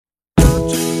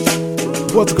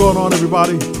What's going on,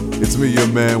 everybody? It's me, your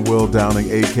man, Will Downing,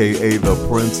 a.k.a. the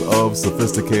Prince of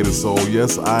Sophisticated Soul.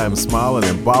 Yes, I am smiling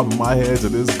and bobbing my head to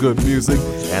this good music,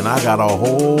 and I got a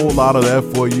whole lot of that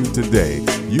for you today.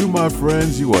 You, my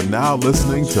friends, you are now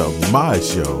listening to my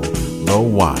show, The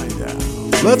Wind Down.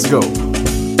 Let's go.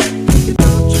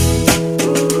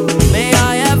 May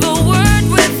I have a word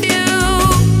with you?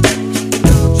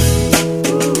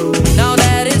 Now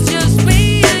that it's just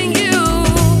me and you.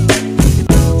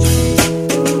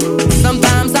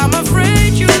 Sometimes I'm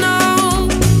afraid, you know.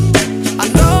 I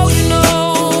know you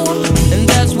know, and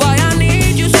that's why I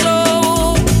need you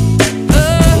so.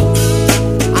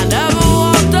 I never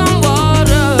walked on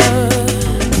water,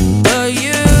 but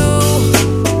you,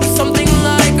 something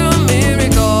like a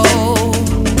miracle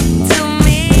to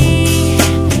me,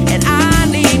 and I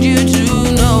need you to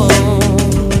know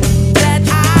that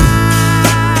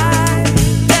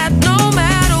that no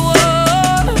matter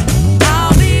what,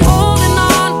 I'll be holding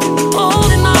on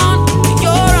to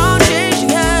your unchanging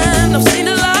hand. I've seen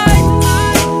the light,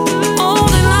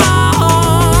 holding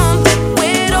on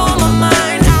with all my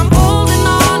mind. I'm holding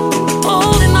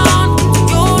on to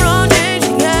your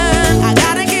unchanging hand. I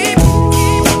gotta keep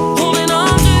holding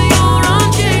on to your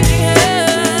unchanging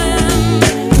hand.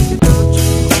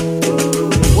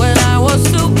 When I was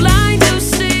too blind to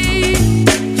see,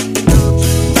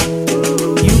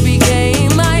 you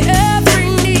became my every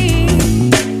need.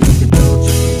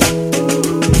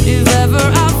 If ever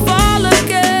I fall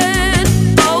again,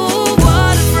 oh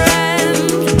what a friend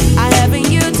I have in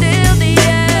you till the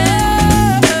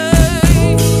end.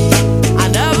 I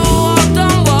never walked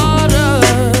on water,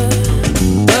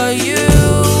 but you,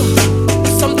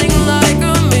 something like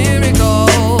a miracle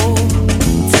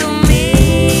to me,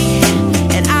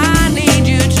 and I need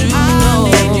you to know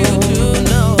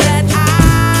that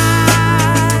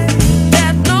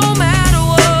that no matter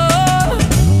what,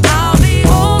 I'll be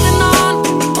holding on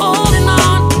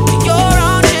to your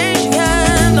unchanging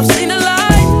hand. I've seen the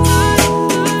light,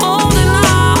 holding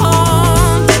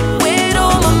on with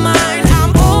all my mind.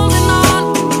 I'm holding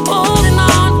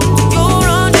on to your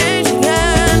unchanging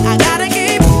hand. I gotta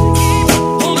keep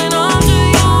holding on to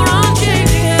your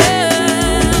unchanging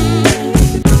hand.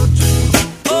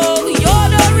 Oh, you're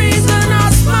the reason I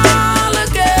smile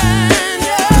again,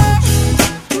 yeah.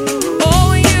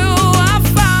 Oh, in you I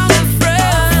found a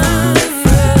friend.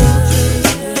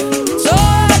 So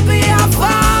happy I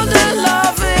found a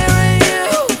love here in you.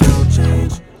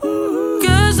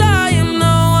 'Cause I am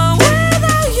no one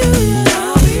without you,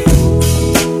 yeah.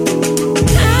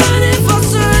 And if I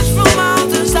search for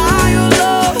mountains higher,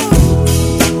 love,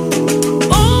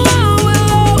 oh, I will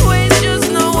always just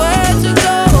know where to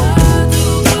go.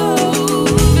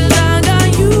 'Cause I got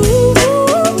you,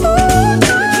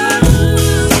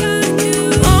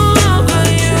 all over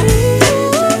you.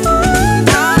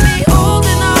 I'll be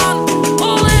holding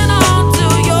on to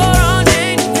your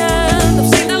unchanging hand. I've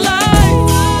seen the light,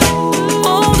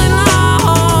 holding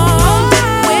on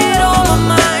with all my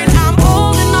mind. I'm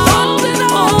holding on to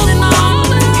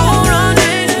your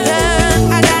unchanging hand.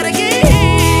 I gotta keep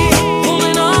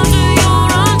holding on to your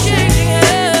unchanging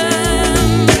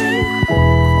hand.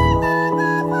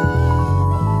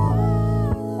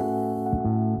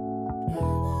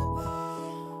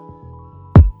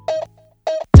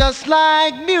 Just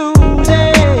like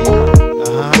music.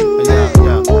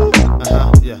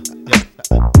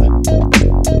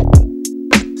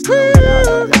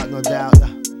 No doubt.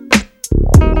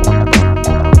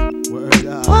 Word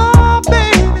up. Oh,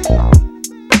 baby.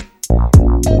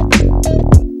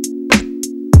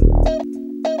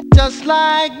 Just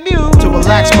like music. To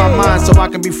relax my mind so I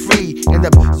can be free and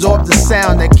absorb the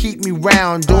sound that keep me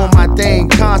round, doing my thing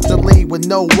constantly with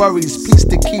no worries. Peace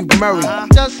to Keith Murray.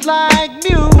 Just like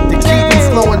music. To keep me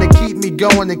flowing, to keep me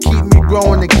going, to keep me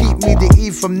growing, to keep me to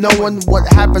eat from knowing what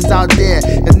happens out there.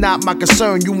 It's not my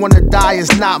concern. You wanna die,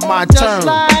 it's not my turn.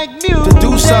 Like to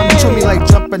do something to me like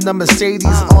jumping the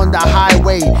Mercedes on the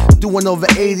highway, doing over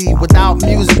 80 without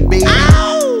music, baby.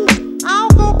 I'll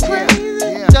go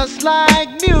crazy. Just like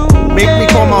music. Make me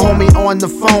call my homie on the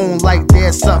phone like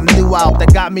there's something new out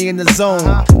that got me in the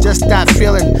zone. Just that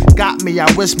feeling got me.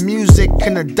 I wish music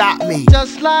can adopt me.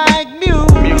 Just like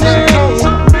music. Music.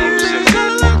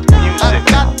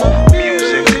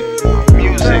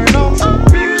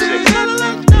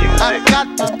 I got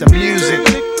just the music.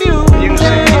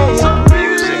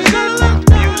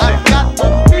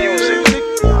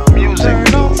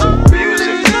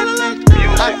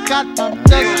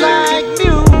 Just like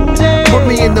music. Put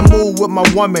me in the mood with my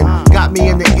woman. Got me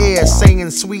in the air,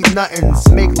 saying sweet nothings.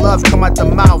 Make love come out the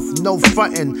mouth, no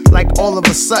frontin', like all of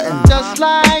a sudden. Just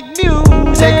like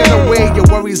music. Taking away your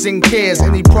worries and cares.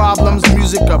 Any problems,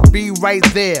 music will be right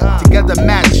there. Together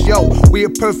match, yo, we a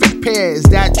perfect pair. Is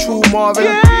that true, Marvin?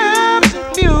 Yeah,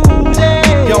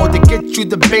 music. Yo, to get you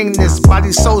the bangness,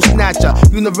 body soul snatcher,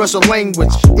 universal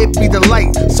language. It be the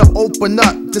light, so open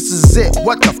up. This is it.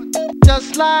 What the f?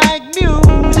 Just like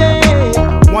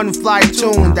music. One fly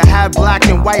tune to have black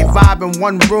and white vibe in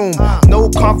one room. No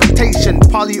confrontation,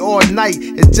 party all night.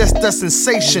 It's just a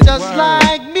sensation. Just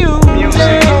like music.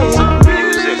 Music.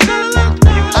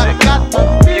 I got the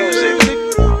music.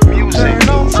 Music.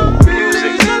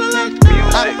 Music.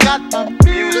 I got the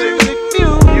music.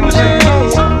 Music.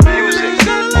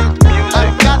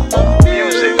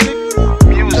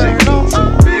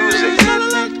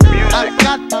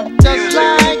 Just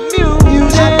like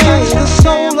music, I touch the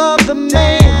soul of the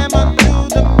man through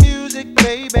the music,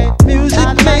 baby. Music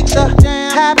makes a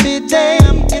happy day.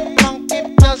 Get funky,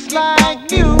 just like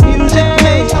music. Music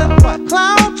makes the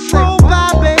clouds roll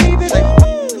by, baby.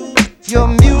 Your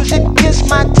music kiss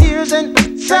my tears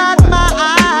inside my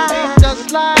eyes.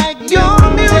 Just like your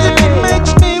music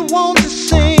makes me want to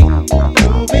sing.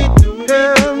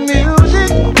 Her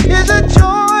music is a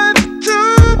joy to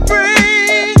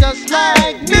bring. Just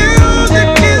like music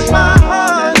is my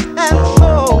heart and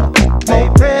soul,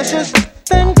 made precious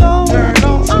than gold. Turn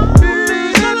on some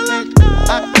music,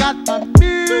 I got my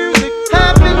music.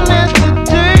 Happiness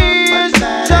today is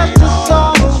just a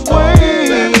song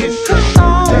away.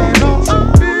 Turn on some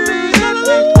music,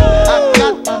 I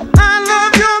got my. I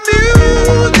love your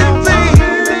music,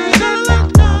 baby.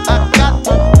 I got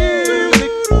my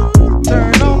music.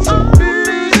 Turn on some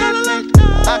music,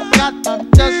 I got my.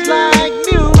 Just like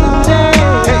music.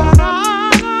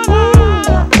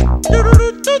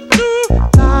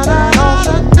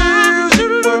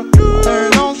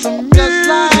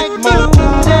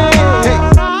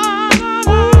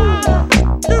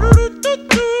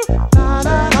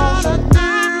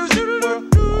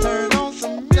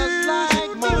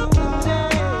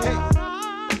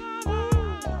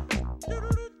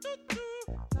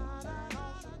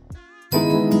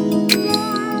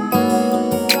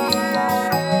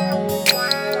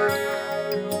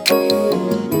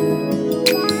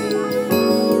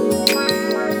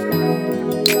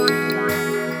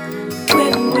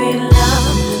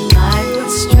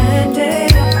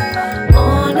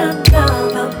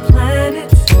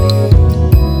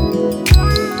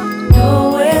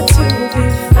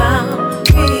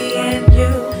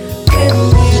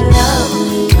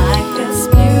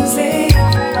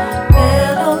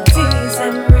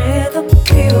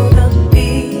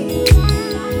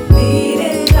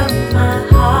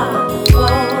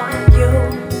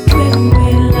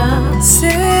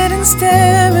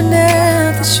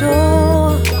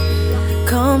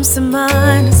 To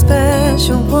mind a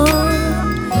special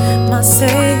one, my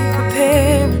sacred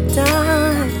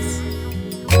paradise.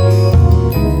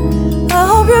 I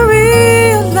hope you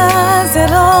realize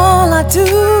that all I do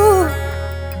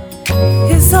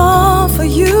is all for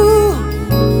you.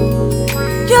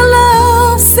 Your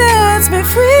love sets me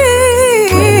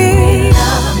free.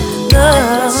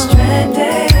 Love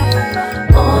stranded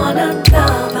on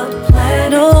another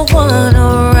planet, no one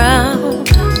around,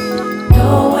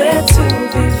 nowhere to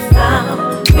be found.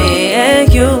 Me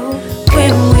and you,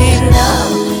 when we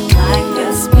love, like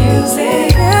this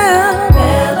music,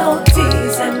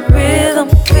 melodies and rhythm,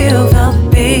 feel the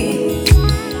beat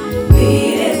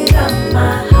beating up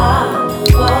my heart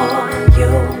for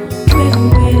you. When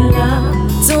we love,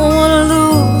 don't wanna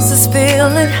lose this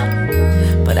feeling,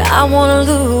 but I wanna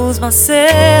lose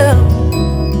myself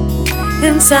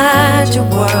inside your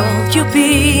world. You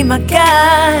be my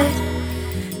guide.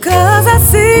 'Cause I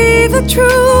see the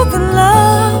truth in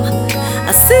love,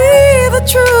 I see the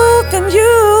truth in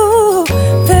you.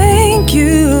 Thank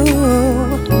you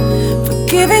for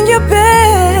giving your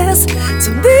best to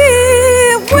me.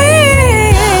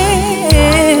 When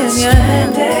you're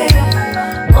stranded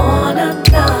on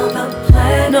another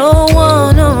planet, no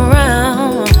one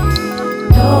around,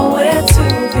 nowhere to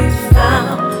be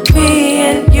found. Me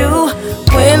and you,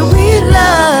 when we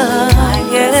love,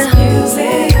 yeah,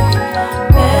 music,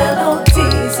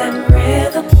 melodies and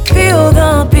rhythm, feel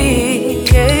the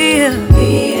beat, yeah,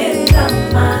 beating up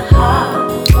my heart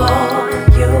for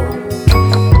you.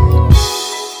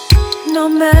 No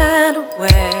matter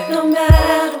where,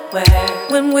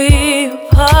 when we're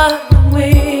apart,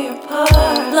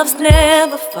 love's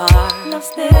never far,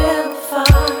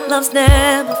 love's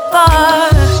never far.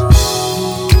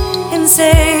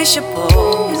 Insatiable,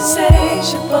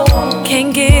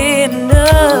 can't get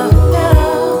enough.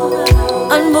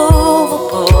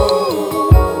 unmovable,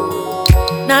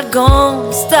 not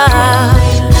gonna stop.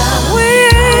 We're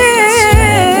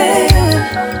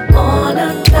on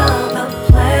another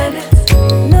planet.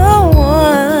 No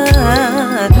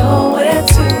one, nowhere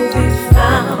to be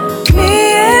found. Me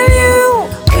and you,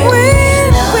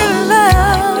 with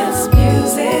love. This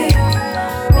music,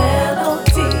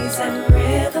 melodies and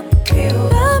rhythm feel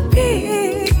the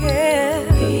beat,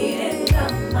 beating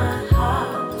up my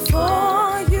heart for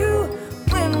you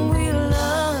when we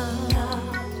love,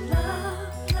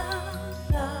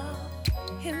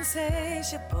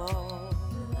 insatiable.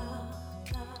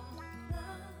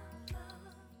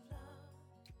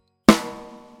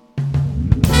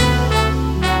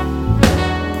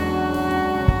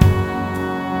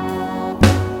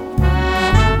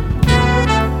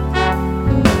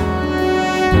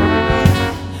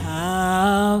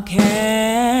 How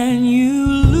can you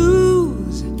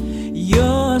lose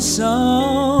your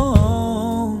song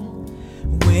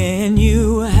when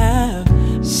you have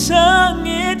sung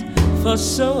it for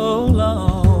so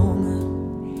long?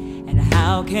 And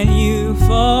how can you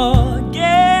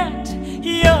forget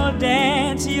your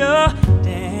dance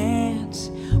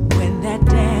when that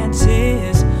dance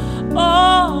is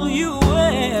all you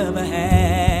ever had?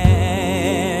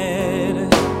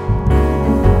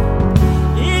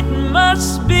 It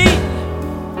must be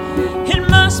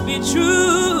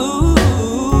true.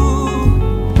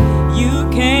 You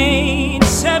can't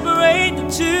separate the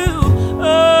two.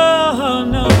 Oh,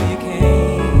 no, you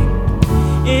can't.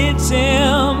 It's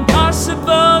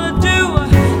impossible to do,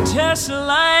 just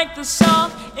like the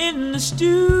salt in the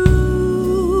stew.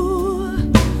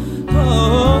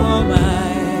 Oh,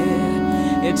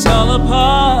 my, it's all a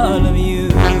part of you.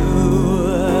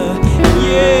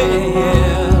 Yeah.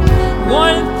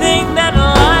 One thing that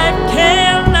life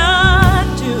cannot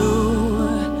do,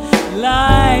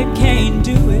 life can't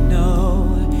do it,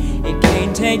 no. It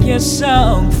can't take your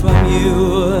song from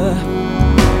you.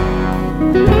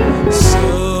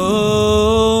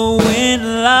 So when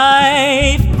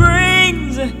life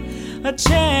brings a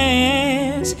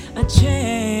chance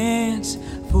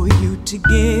for you to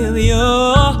give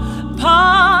your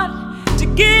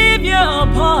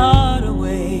part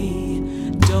away,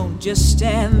 don't just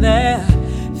stand there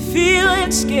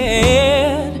feeling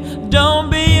scared. Don't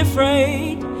be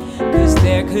afraid, 'cause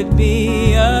there could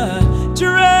be a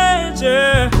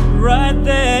treasure right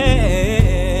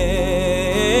there.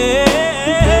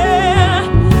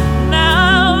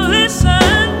 Now listen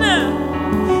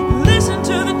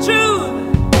to the truth.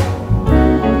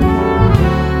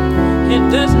 It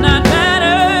does not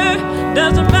matter,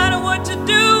 doesn't matter what you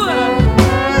do.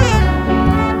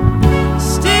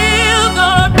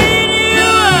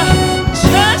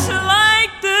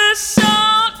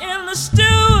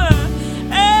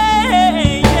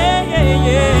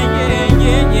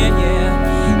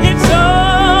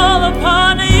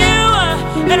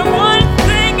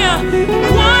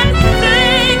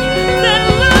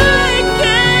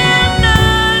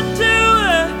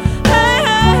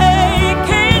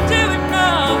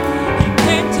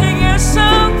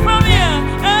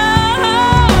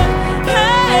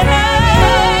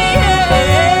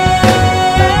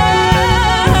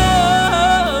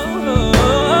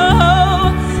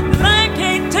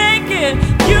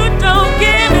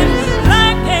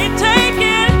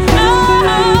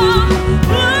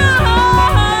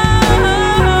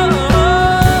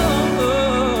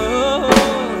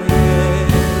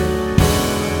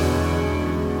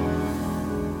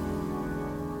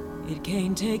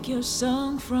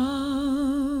 Song from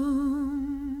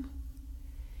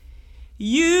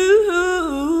you.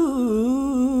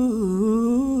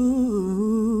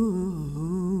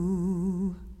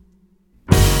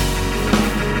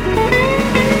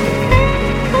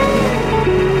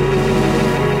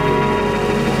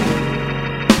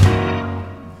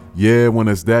 Yeah, when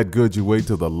it's that good, you wait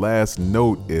till the last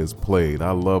note is played.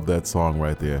 I love that song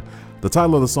right there. The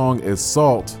title of the song is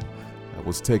Salt. That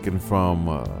was taken from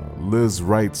Liz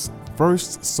Wright's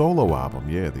first solo album.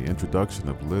 Yeah, the introduction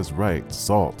of Liz Wright,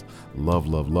 Salt. Love,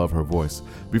 love, love her voice.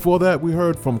 Before that, we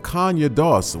heard from Kanye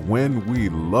Doss, When We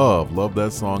Love. Love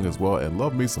that song as well, and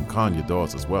love me some Kanye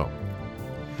Doss as well.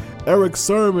 Eric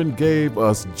Sermon gave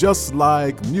us Just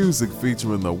Like Music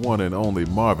featuring the one and only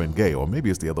Marvin Gaye. Or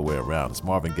maybe it's the other way around. It's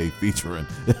Marvin Gaye featuring,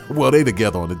 well, they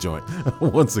together on the joint.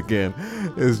 Once again,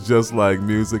 it's Just Like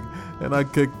Music. And I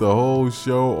kicked the whole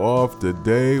show off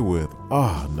today with,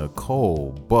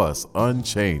 Nicole Buss,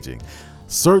 Unchanging.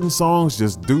 Certain songs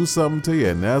just do something to you,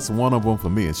 and that's one of them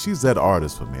for me. And she's that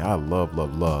artist for me. I love,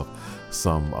 love, love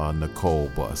some Nicole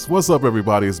Bus. What's up,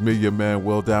 everybody? It's me, your man,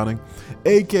 Will Downing,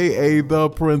 aka the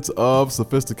Prince of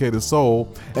Sophisticated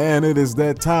Soul, and it is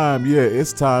that time. Yeah,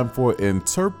 it's time for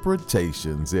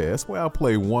interpretations. Yeah, that's where I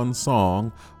play one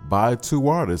song by two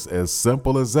artists, as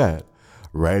simple as that,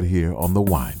 right here on the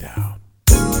Wind Down.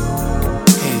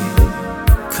 Hey,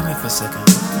 come here for a second.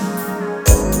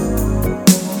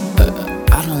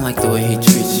 I don't like the way he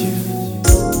treats you.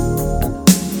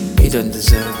 He doesn't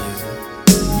deserve you.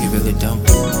 He really don't.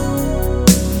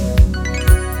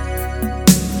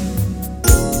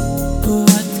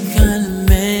 What kind of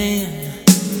man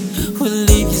would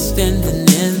leave you standing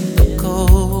in the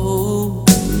cold?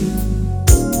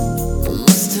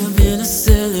 Must have been a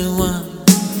silly one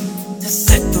to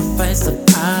sacrifice a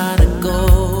pot of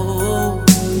gold.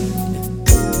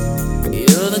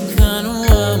 You're the kind of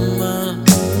woman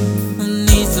who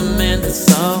needs a man that's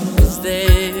always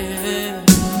there.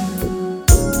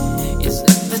 It's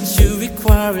not that you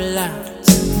require a lot,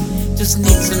 just need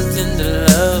some tender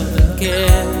love and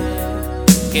care.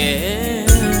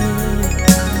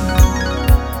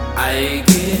 I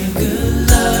give good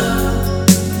love,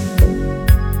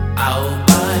 I'll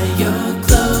buy your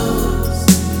clothes,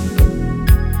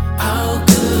 I'll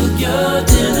cook your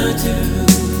dinner too,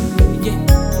 yeah.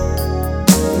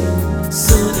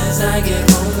 Soon as I get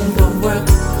home from work,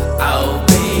 I'll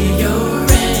pay your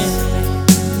rent,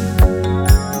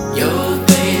 your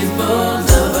faithful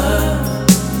lover,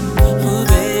 ooh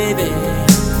baby.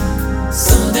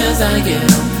 Soon as I get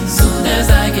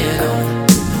home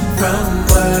from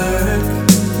work,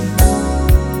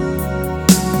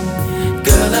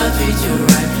 girl, I'll treat you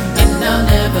right, and I'll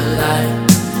never lie.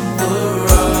 For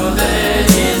all that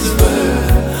it's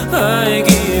worth, I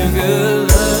give good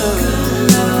love,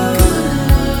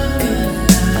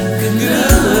 good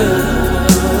love.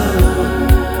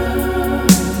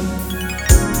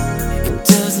 It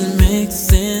doesn't make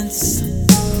sense,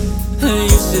 you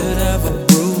should have a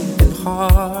broken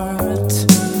heart.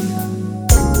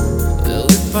 Well,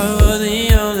 if I were the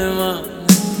only one,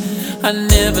 I'd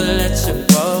never let you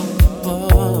fall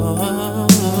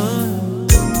apart.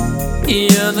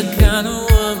 You're the kind of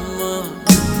woman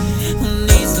who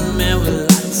needs a man with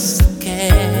lots of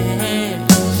cash,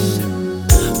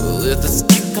 with a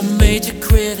stack of major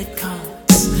credit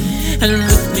cards, and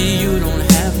with me you don't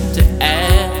have to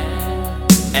ask.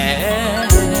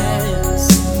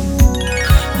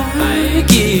 I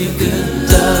give good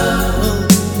love,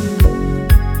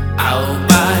 I'll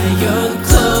buy your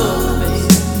clothes,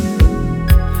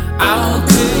 I'll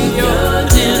cook your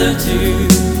dinner too,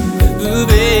 ooh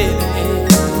baby.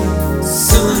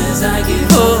 Soon as I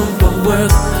get home from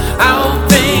work, I'll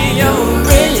pay your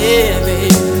rent, baby.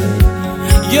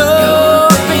 Your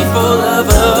faithful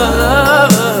lover,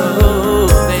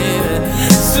 baby.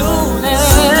 Soon as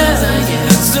I get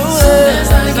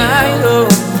home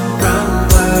from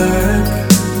work,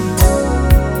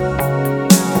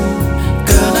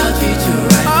 girl, I'll treat you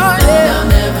right, and I'll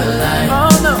never lie,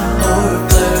 or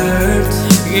flirt.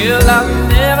 Girl, I'll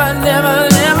never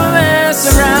mess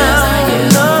around.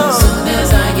 Soon as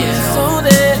I get home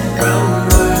from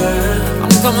work,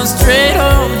 I'm coming straight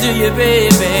home to you,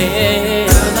 baby.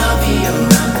 Girl, I'll be around,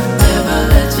 never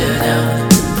let you down.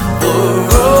 For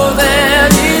all that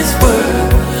it's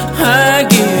worth, I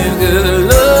give good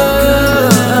love,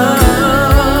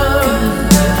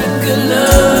 good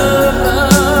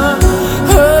love.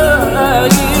 Oh, I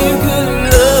give good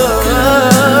love,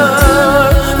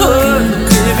 oh,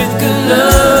 give it good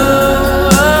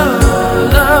love,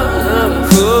 love.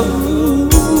 Oh.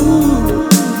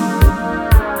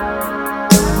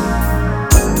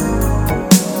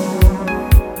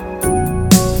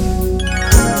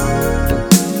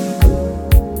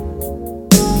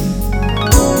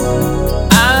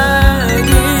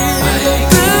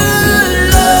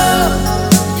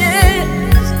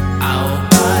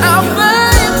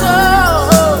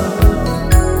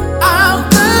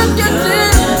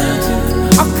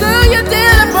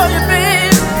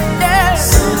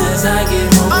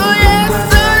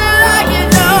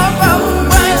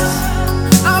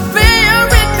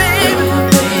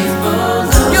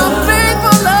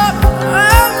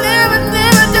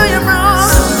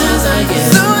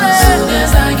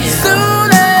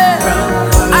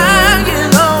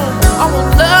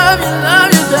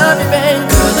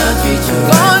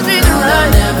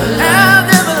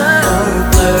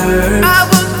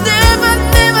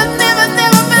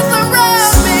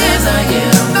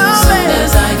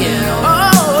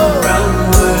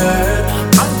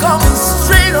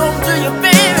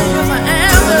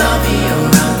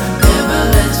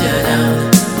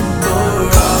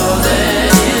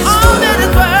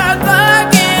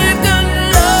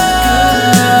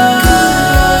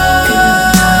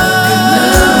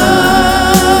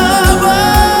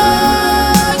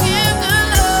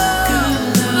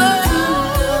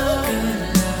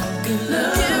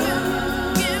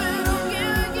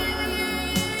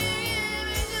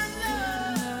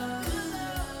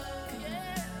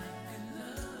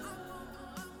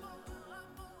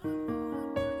 What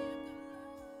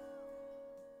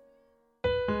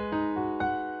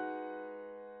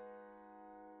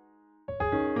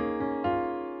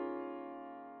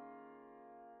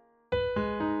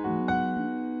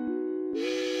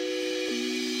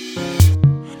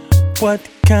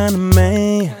kind of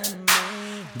man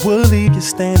will leave you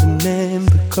standing in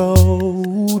the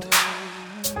cold?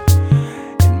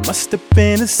 It must have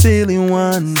been a silly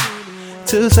one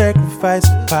to sacrifice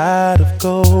a pot of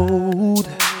gold.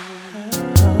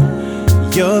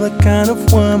 You're the kind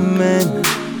of woman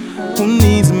who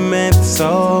needs a man that's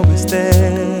always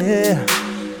there.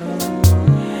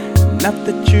 Not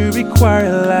that you require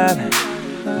a lot,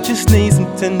 just need some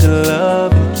tender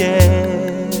love and care.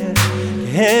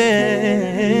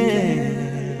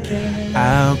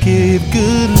 I'll give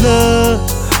good love,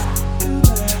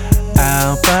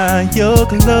 I'll buy your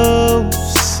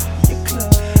clothes,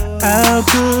 I'll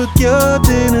cook your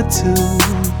dinner too.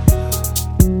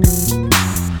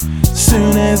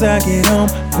 Soon as I get home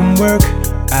from work,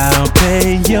 I'll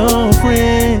pay your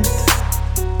rent.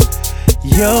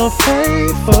 Your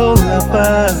faithful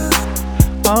lover,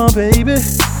 oh baby.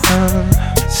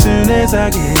 Soon as I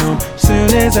get home,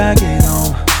 soon as I get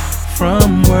home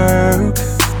from work,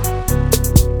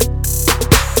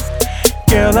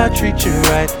 girl, I treat you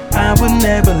right, I would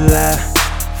never lie.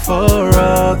 For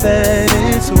all that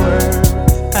it's worth,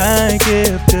 I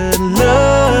give good love,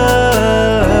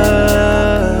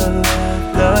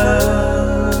 love.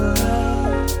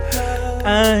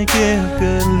 I give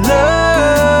good love,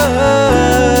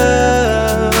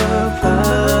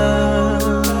 love.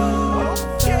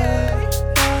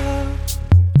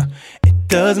 It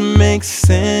doesn't make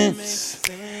sense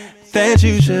that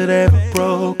you should have a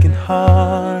broken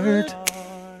heart.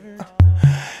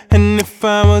 And if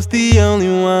I was the only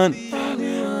one,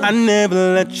 I'd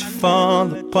never let you fall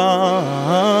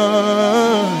apart.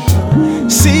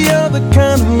 See, you're the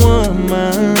kind of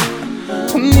woman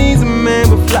who needs a man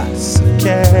with lots of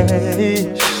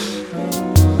cash.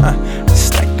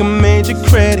 Stack a major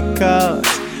credit cards,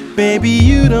 baby,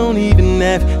 you don't even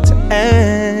have to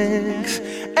ask.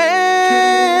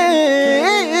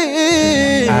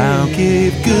 I'll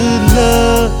give good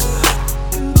love,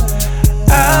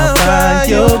 I'll buy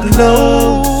your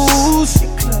clothes,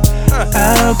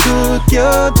 I'll cook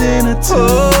your dinner too.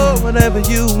 Oh, whatever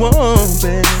you want,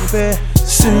 baby.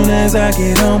 Soon as I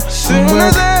get home from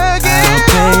work, I'll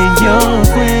pay your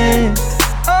rent.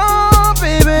 Oh,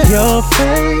 baby, your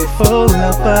faithful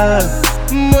lover.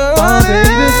 Oh,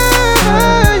 baby.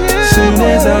 Soon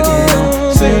as I get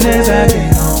home, soon as I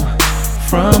get home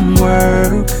from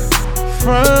work,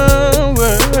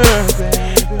 baby.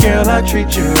 Girl, I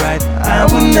treat you right, I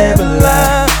will never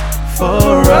lie. For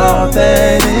all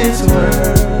that it's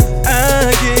worth, I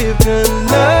give good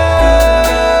love,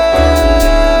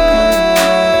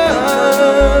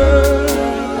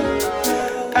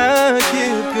 I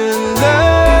give good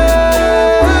love,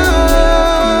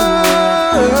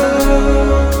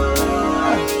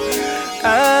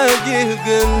 I give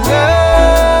good love,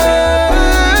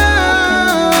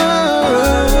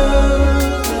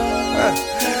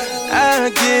 I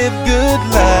give good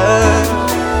love.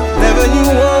 Whenever you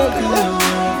want it,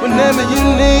 whenever you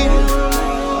need it,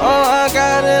 oh, I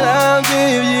got it, I'll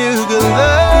give you good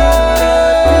love.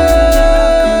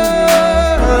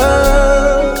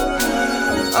 Oh,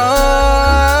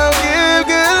 I'll give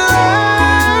good love.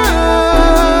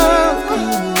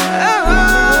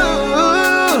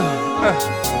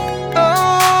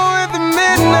 Oh, at the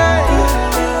midnight,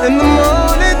 in the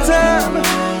morning time,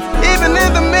 even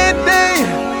in the midday,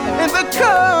 in the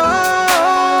cold.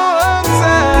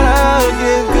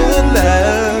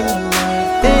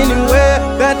 Anywhere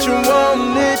that you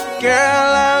want it,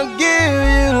 girl, I'll give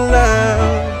you love.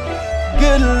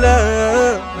 Good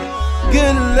love,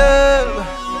 good love,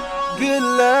 good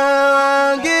love,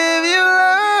 I'll give you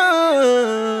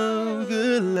love.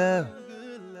 Good love.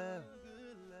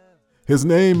 His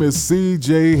name is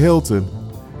C.J. Hilton,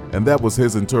 and that was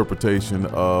his interpretation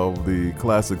of the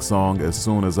classic song As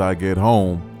Soon As I Get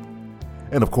Home.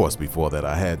 And of course, before that,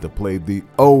 I had to play the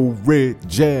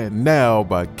Original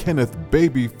by Kenneth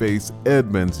Babyface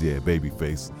Edmonds. Yeah,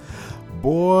 Babyface.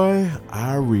 Boy,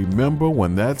 I remember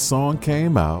when that song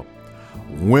came out.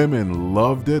 Women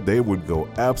loved it. They would go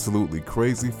absolutely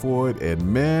crazy for it. And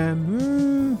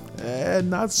men,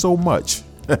 not so much.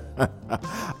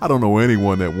 I don't know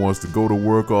anyone that wants to go to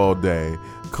work all day,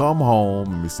 come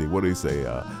home. Let me see, what do they say?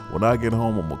 When I get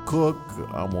home, I'm gonna cook,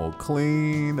 I'm gonna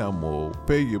clean, I'm gonna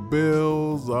pay your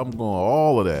bills, I'm gonna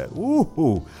all of that.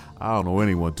 Woo-hoo. I don't know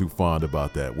anyone too fond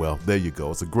about that. Well, there you go.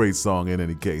 It's a great song in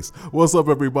any case. What's up,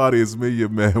 everybody? It's me, your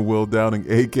man, Will Downing,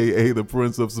 a.k.a. the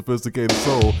Prince of Sophisticated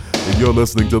Soul, and you're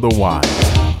listening to The Wine.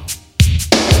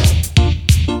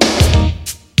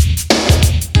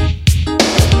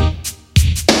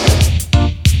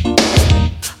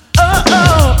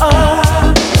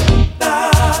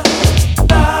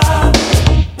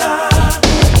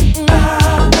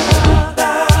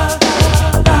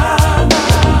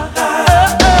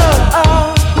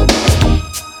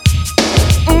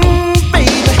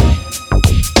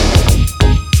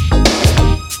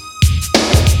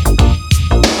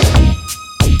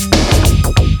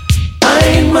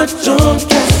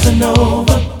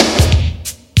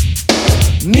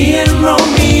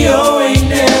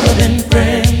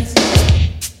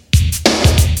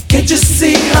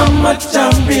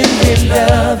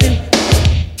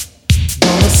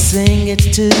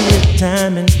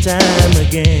 Time and time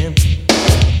again.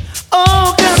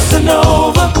 Oh,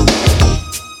 Casanova,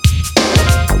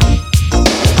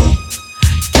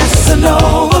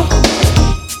 Casanova.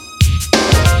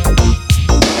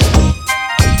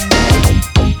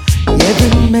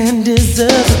 Every man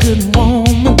deserves a good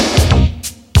woman,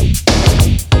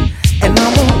 and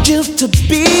I want you to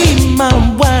be my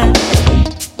wife.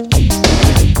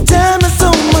 Time is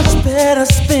so much better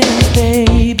spent,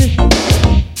 baby,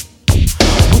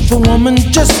 a woman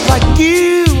just like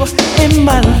you in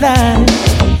my life.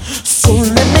 So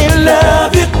let me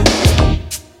love you,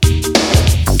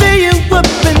 fill you up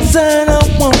inside. I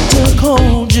want to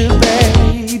hold you,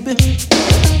 baby.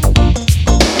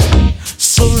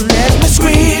 So let me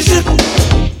squeeze you.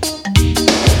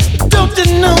 Don't you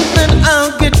know that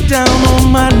I'll get down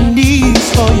on my knees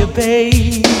for you,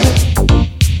 baby?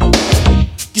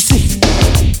 You see,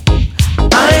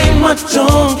 I ain't much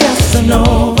on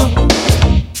Casanova.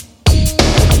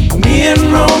 Me and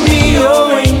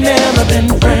Romeo ain't never been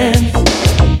friends.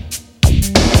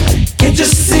 Can't you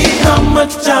see how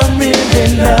much I really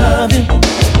love you?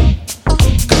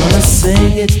 Gonna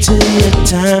sing it to you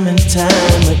time and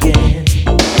time again.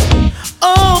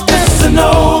 Oh,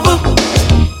 Casanova,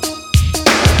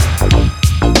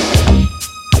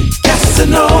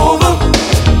 Casanova.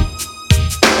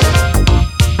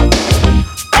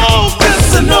 Oh,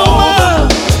 Casanova,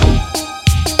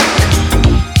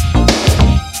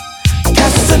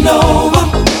 Casanova.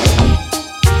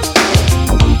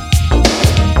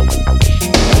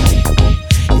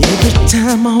 Every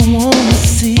time I wanna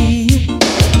see you,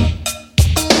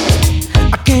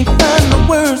 I can't find the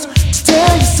words to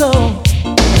tell you so.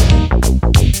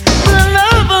 But I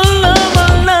love, I love, I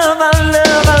love, I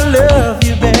love, I love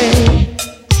you, babe.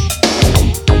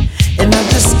 And I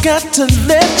just got to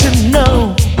let you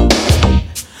know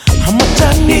how much I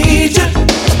need you.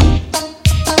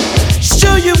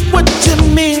 Show you what you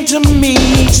mean to me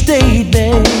each day,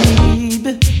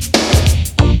 baby.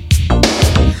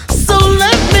 So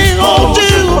let me hold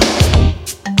you,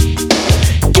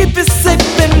 keep you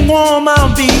safe and warm.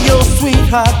 I'll be your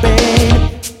sweetheart, baby.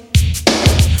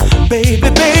 Baby,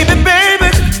 baby, baby.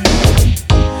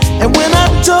 And when I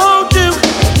told you,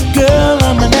 girl,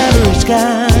 I'm an average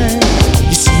guy,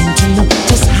 you seem to know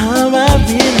just how I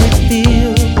really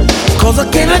feel. 'Cause I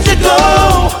can't let you go.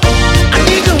 I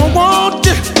need you, I want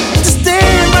you to stay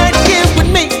right here with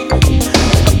me.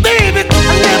 But baby,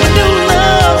 I never knew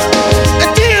love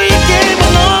until you came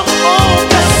along. Oh,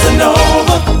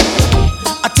 Casanova,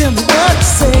 I tell me what to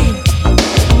say.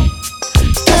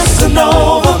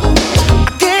 Casanova,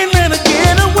 I can't let her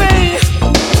get away.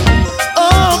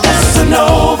 Oh,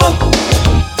 Casanova,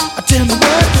 I tell me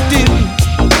what to do.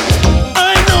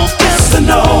 I know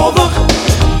Casanova,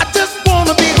 I just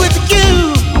wanna be with you.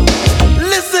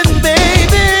 Listen,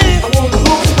 baby, I wanna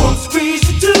hold you, wanna squeeze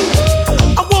you too.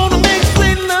 I wanna make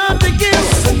sweet love to you.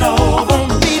 Casanova, I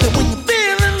wanna be there when you're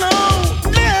feeling low.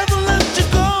 Never let you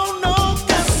go, no,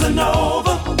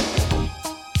 Casanova.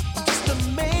 I'm just a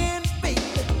man,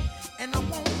 baby, and I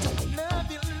want to love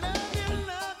you, love you,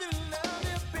 love you, love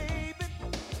you, baby.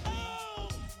 Oh,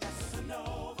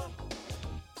 Casanova.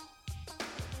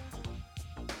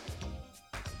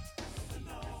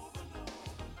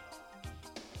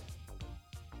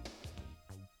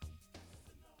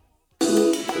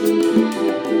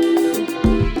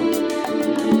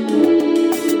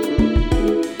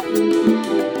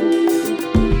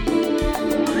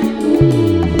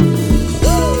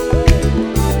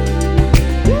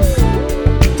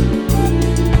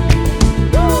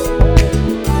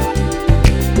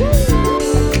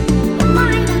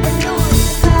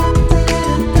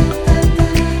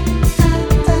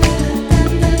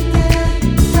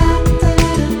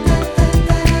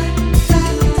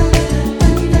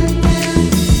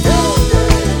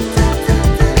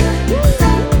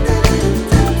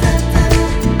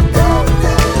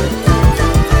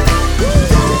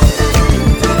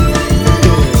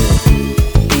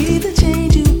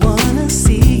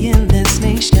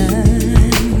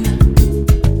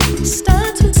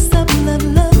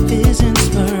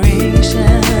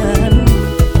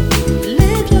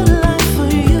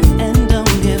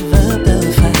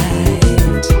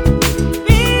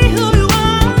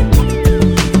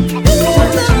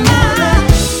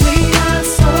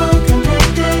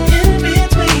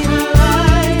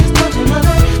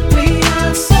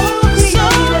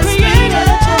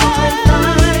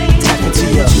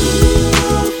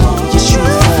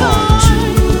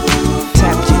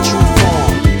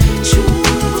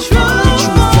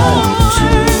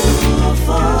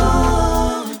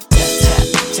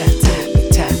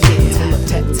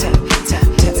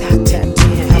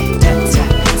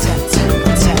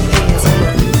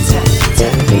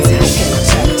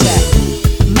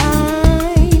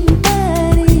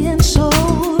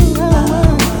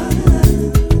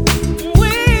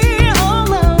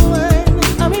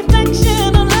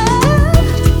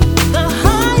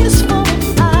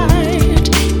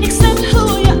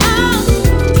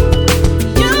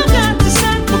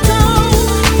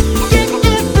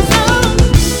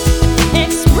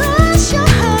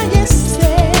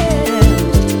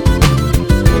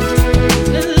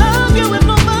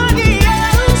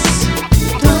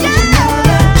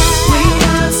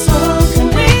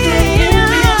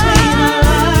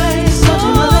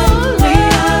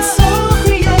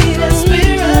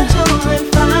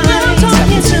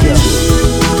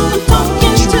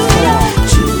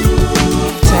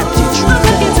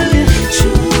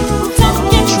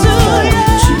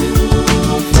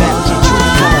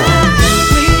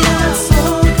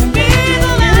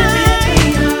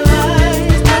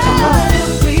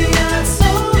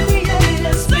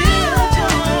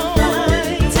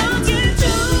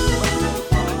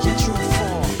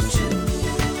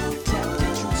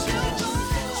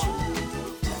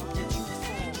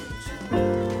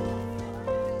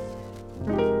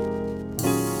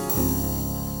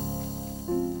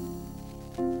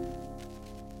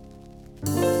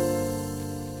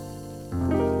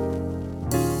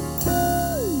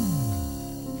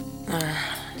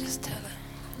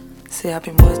 See, I've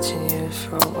been watching you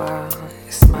for a while,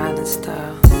 your smiling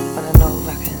style, but I know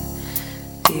I can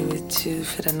be with you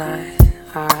for the night,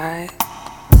 alright?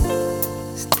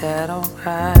 Is that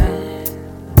alright,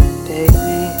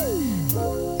 baby,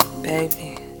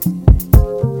 baby?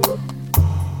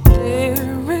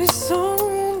 There is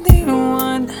only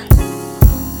one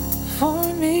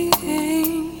for me.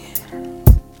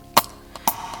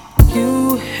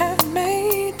 You have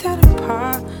made that a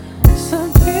possibility.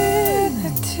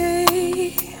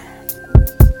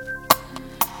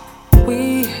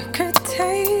 We could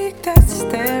take that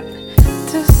step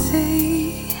to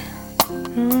see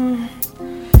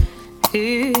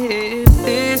if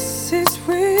this is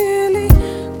really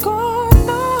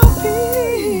gonna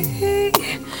be.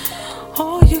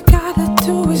 All you gotta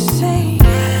do is say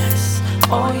yes.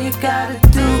 All you gotta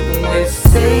do is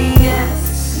say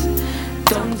yes.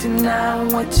 Don't deny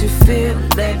what you feel.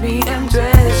 Let me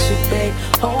undress you, babe.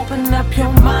 Open up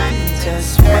your mind and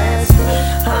just rest.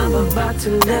 I'm about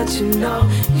to let you know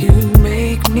you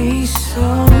make me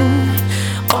so.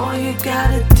 All you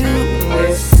gotta do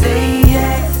is say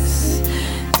yes.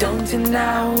 Don't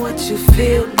deny what you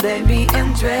feel. Let me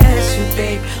undress you,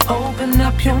 babe. Open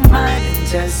up your mind and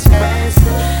just rest.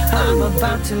 I'm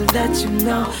about to let you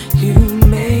know you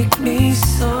make me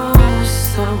so,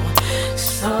 so,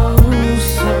 so,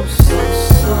 so, so,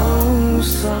 so,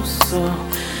 so, so.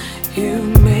 You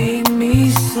make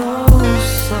me so,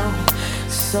 so,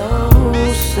 so,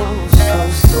 so, so,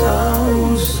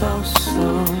 so, so,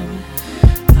 so.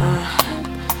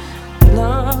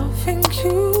 Loving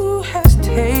you has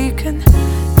taken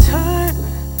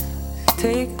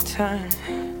time,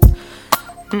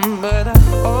 but I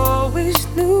always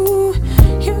knew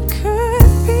you could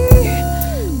be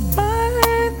mine.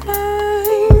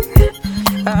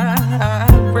 I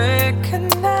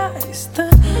recognize the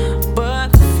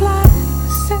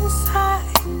butterflies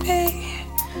inside me.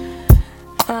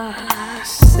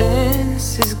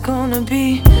 Sense is gonna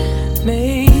be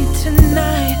made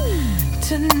tonight.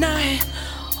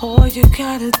 All you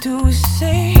gotta do is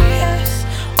say yes.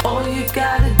 All you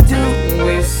gotta do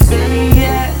is say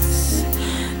yes.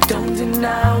 Don't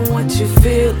deny what you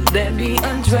feel. Let me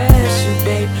undress you,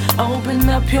 babe. Open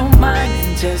up your mind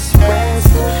and just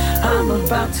rest. I'm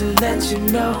about to let you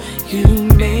know you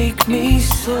make me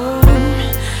so.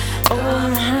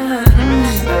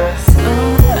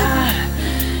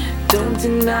 Don't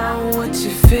deny what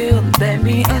you feel. Let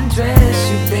me undress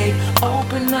you, babe.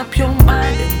 Open up your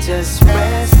mind and just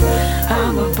rest.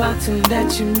 I'm about to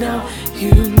let you know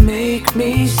you make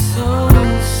me so,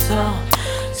 so,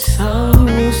 so,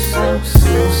 so,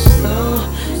 so, so,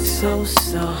 so,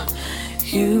 so.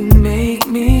 You make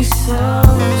me so,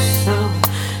 so,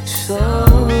 so,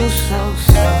 so,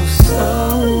 so,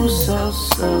 so, so,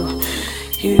 so.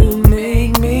 You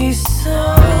make me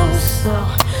so, so,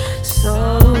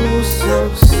 so,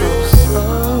 so, so,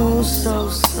 so, so,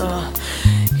 so.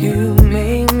 You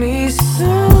make me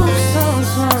so, so,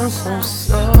 so, so, so,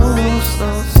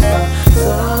 so, so,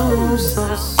 so,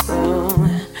 so, so.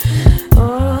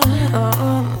 Oh, oh,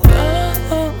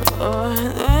 oh, oh,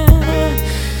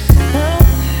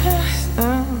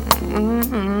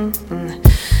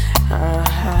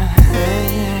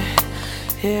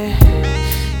 yeah,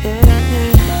 yeah,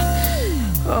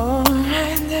 yeah. Oh,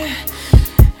 right there.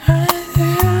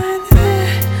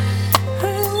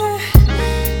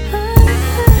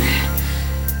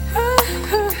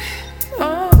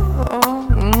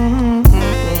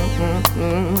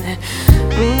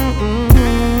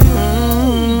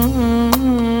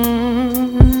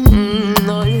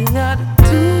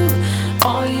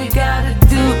 All you gotta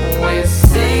do is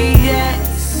say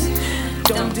yes.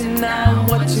 Don't deny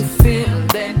what you feel.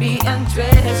 Let me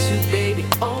undress you, baby.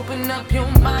 Open up your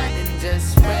mind and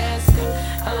just rest.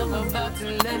 I'm about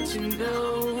to let you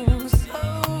know. So,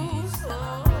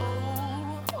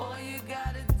 all you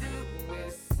gotta do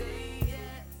is say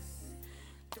yes.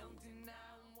 Don't deny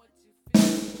what you feel.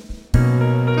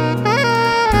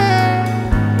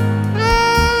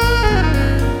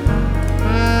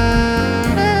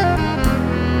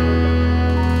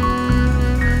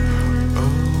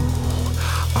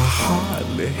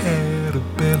 Had a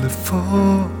belly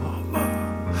full.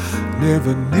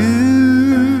 Never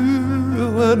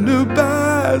knew a new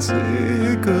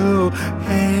bicycle,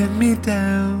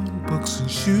 hand-me-down books and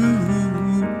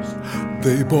shoes.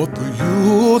 They bought the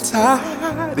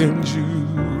Yuletide in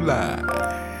July.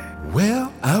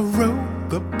 Well, I rode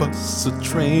the bus or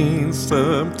train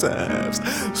sometimes,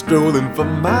 strolling for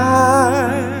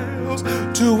miles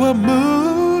to a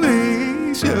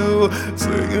moody show,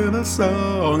 singing a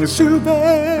song as shoe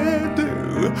men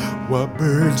do. while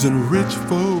birds and rich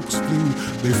folks flew,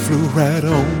 they flew right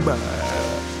on by.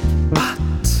 But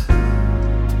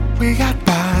we got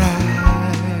by.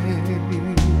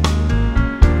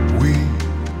 We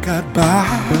got by.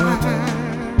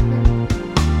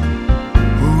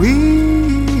 We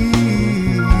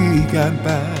got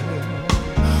by.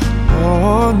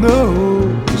 Oh no,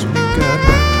 we got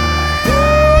by.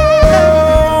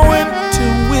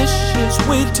 Winter wishes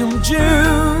wait till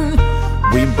June.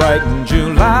 We brighten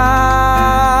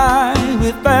July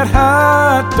with that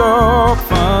hot dog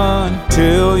fun.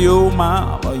 Tell your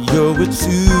mama you're with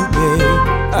Sue,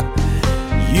 babe.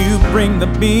 You bring the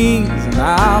beans and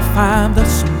I'll find us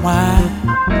some wine.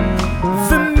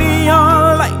 The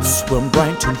neon lights will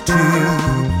brighten too.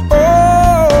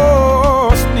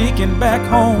 Oh, sneaking back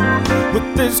home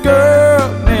with this girl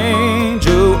named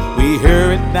Joe. We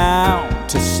hurried down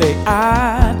to say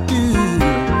I do.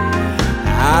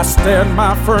 I stared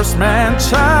my first man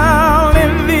child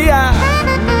in the eye.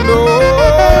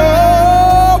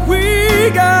 Oh, we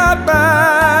got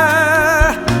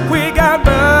by,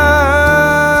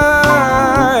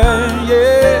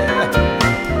 yeah.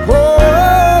 Oh,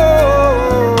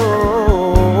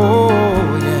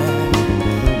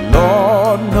 yeah.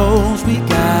 Lord knows we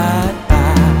got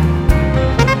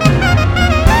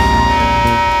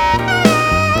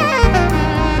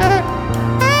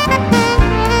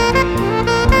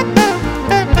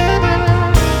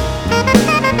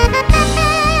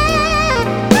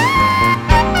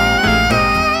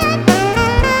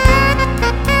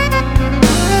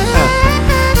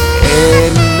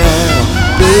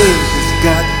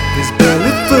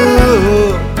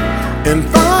and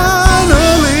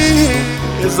finally,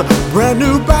 it's a brand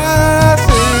new bicycle,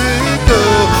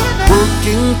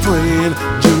 working, praying,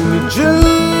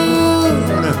 June.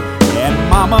 And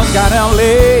Mama got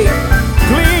LA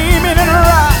gleaming in her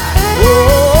eye.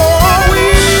 Oh, we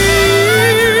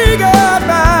got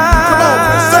by. Come on,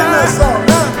 sing that song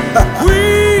now. We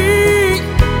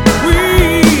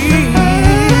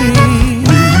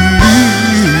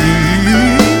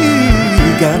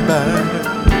got by.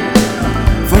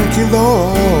 Thank you,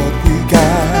 Lord, we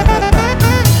got by.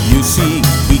 You see,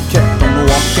 we kept on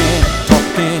walking,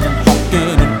 talking and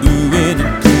hawking and doing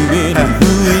and doing and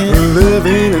doing.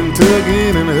 Loving and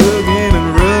tugging and hugging and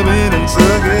rubbing and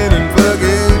sucking and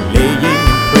fucking. Laying and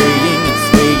praying and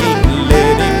swaying and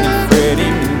letting and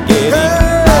fretting and getting,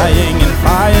 lying and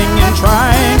flying and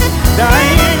trying,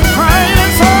 dying and crying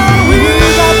and so we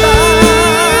got by.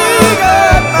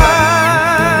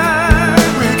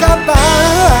 We got by.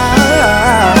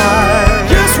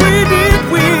 Yes, we did,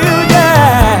 Will,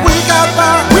 yeah. We got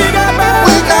by. We got by.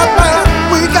 We got by.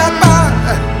 We got by.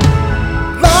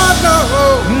 Lord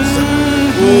knows.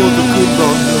 Oh, the good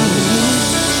Lord knows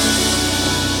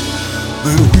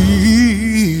that we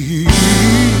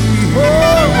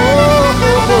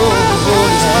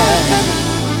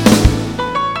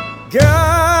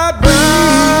got by.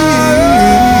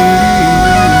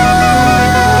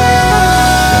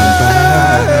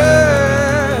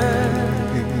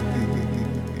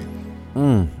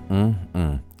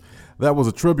 That was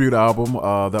a tribute album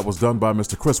that was done by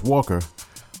Mr. Chris Walker.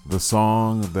 The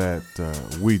song that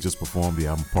we just performed,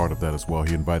 I'm part of that as well.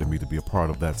 He invited me to be a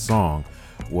part of that song.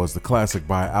 Was the classic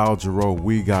by Al Jarreau,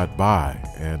 We Got By.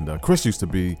 And Chris used to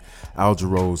be Al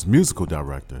Jarreau's musical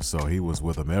director, so he was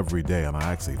with him every day, and I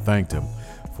actually thanked him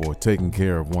for taking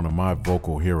care of one of my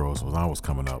vocal heroes when I was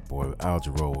coming up. Boy, Al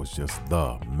Jarreau was just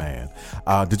the man.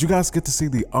 Did you guys get to see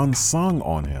the unsung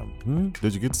on him?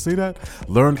 Did you get to see that?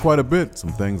 Learned quite a bit,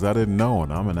 some things I didn't know,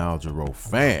 and I'm an Al Jarreau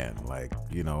fan, like,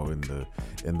 you know, in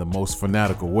the most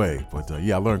fanatical way. But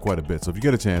yeah, I learned quite a bit. So if you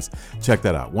get a chance, check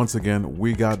that out. Once again,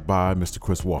 We Got By, Mr.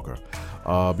 Chris Walker.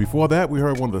 Before that, we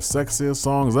heard one of the sexiest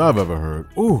songs I've ever heard.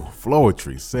 Ooh,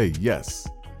 Floetry, Say Yes.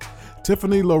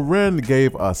 Tiffany Loren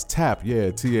gave us Tap,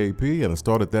 yeah, T-A-P, and I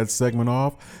started that segment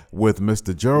off with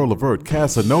Mr. Gerald Levert,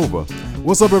 Casanova.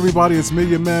 What's up, everybody? It's me,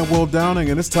 your man, Will Downing,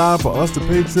 and it's time for us to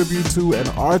pay tribute to an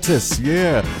artist,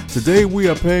 yeah. Today we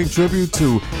are paying tribute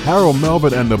to Harold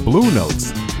Melvin and the Blue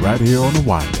Notes, right here on the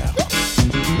Wind Down.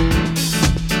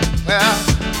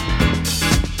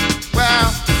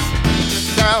 Well,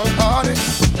 downhearted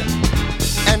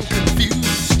and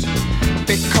confused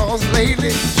because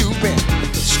lately you've been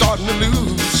starting to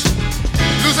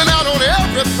losing out on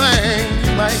everything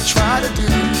you might try to do.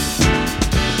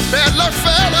 Bad luck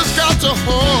fella's got to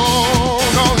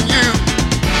hold on you.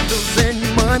 Losing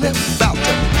your money, about to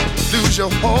lose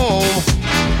your home.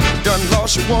 Done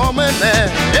lost your woman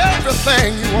and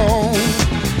everything you own.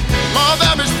 Law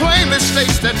damage plainly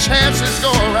states that chances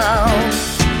go around.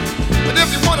 But if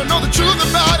you want to know the truth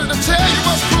about it, I'll tell you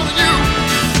what's pulling you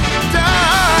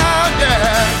down.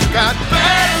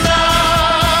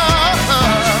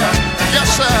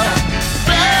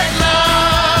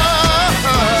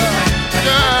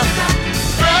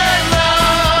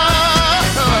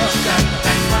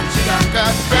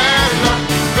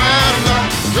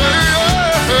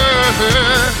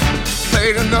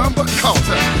 because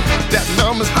that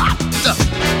number's hot.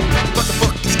 But the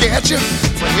book is get you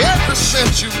for every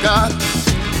cent you got.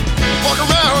 Walk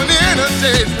around in a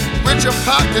day with your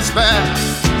pockets back.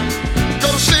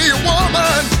 Go to see a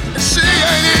woman and she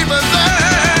ain't even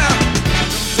there.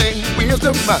 Say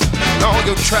wisdom and all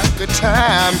your track of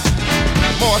time.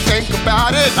 More I think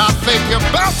about it, I think you're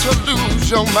about to lose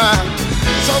your mind.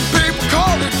 Some people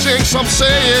call it jinx, some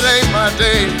say it ain't my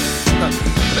day.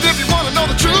 But if you want to know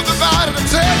the truth about it, I'll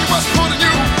tell you what's putting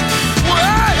you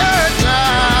way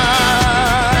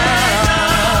down.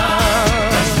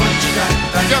 That's what you got.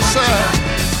 Yes, sir.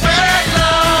 Bad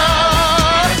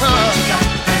love. That's what you got.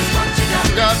 That's what you got.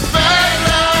 Got bad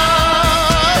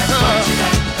love. That's what you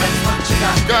got. That's what you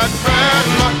got. Got bad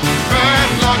luck. Bad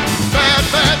luck. Bad,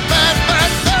 bad, bad,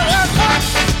 bad, bad luck.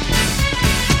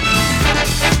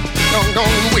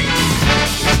 Don't wait.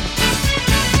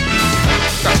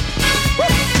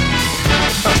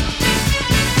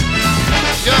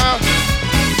 Yeah.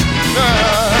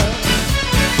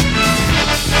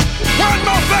 One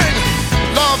more thing.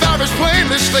 Law of average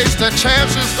plainly states that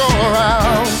chances go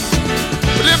around.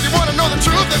 But if you want to know the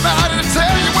truth about it, I'll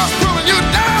tell you what's pulling you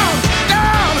down,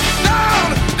 down, down,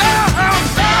 down,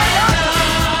 down.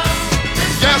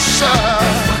 Yes, sir.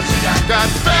 Got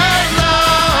bad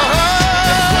love.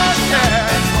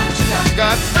 Yeah.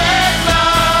 Got bad love.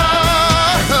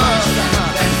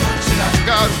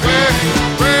 Got way,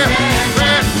 way,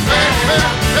 way, way, way,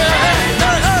 way.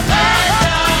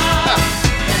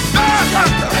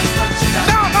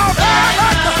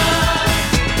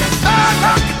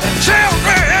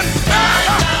 Children, bad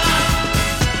luck.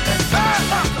 Bad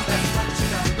luck.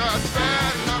 Got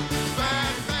bad luck.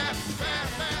 Bad, bad, bad,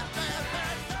 bad, bad,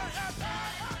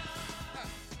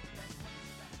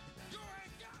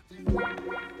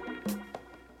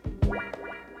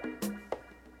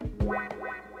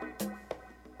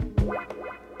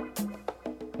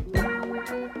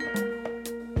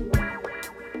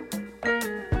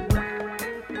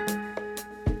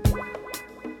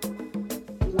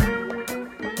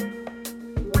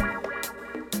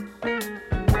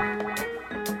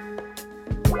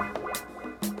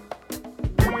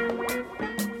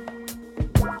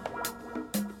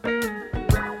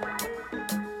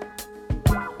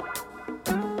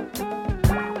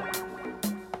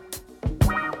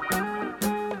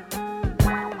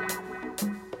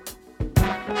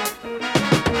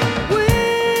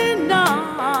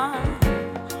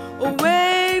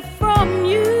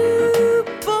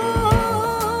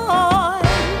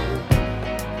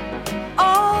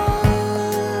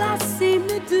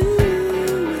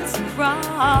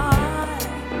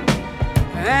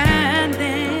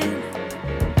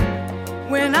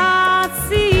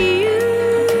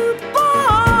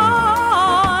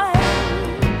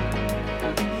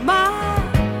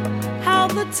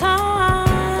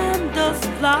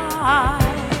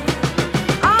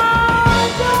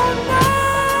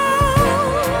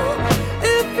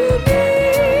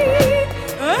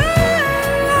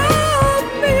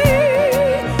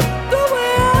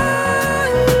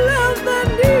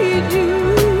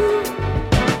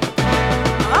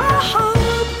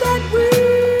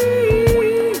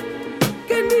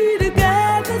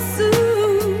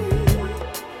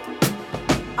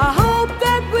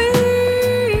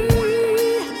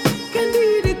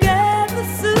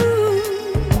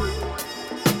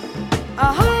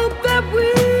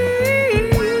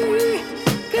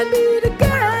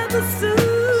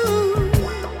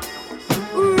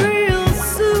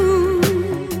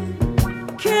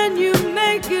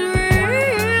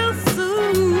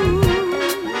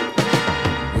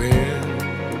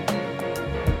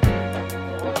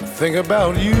 Think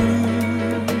about you,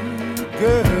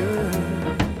 girl.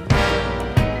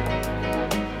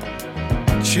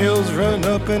 Chills run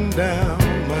up and down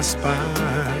my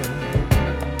spine.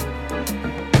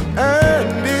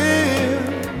 And if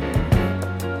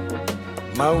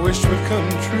my wish would come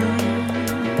true,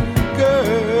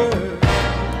 girl,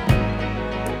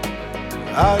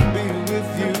 I'd be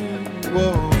with you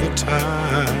all the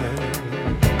time.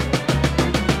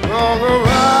 All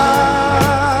right.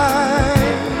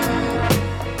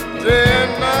 Day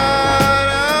and night,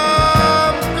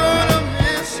 I'm gonna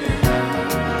miss you.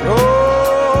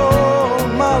 Oh,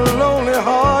 my lonely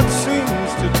heart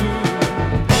seems to do.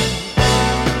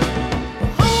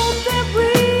 Hope that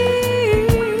we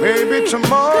Maybe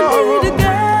tomorrow can be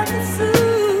together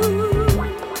soon.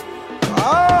 I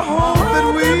hope that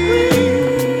we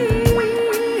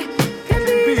can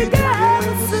be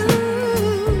together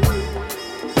soon.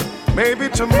 maybe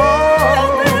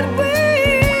tomorrow.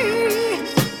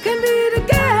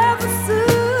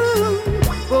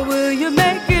 But will you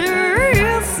make it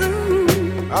real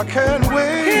soon? I can't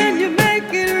wait.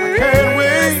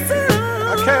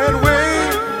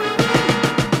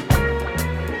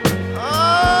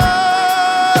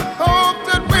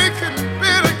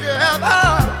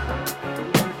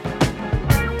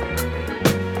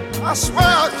 I swear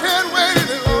I can't wait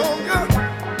any longer.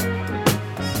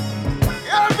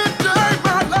 Every day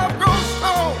my love grows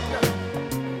stronger.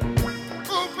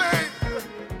 Oh, baby.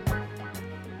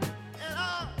 And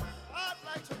I'd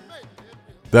like to make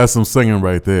it. That's some singing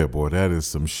right there, boy. That is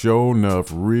some show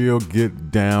enough, real get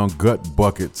down, gut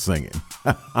bucket singing.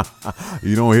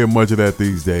 You don't hear much of that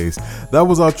these days. That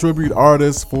was our tribute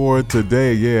artist for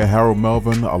today. Yeah, Harold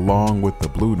Melvin along with the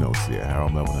Blue Notes. Yeah,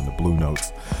 Harold Melvin and the Blue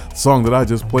Notes. The song that I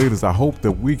just played is I Hope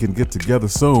That We Can Get Together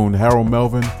Soon. Harold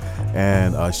Melvin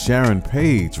and Sharon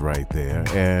Page right there.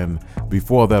 And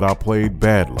before that, I played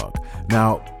Bad Luck.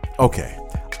 Now, okay,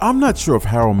 I'm not sure if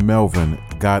Harold Melvin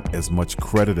got as much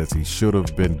credit as he should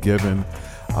have been given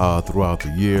throughout the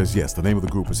years. Yes, the name of the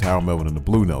group is Harold Melvin and the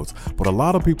Blue Notes, but a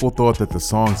lot of people thought that the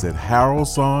songs that Harold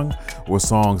sung were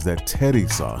songs that Teddy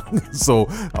sung. So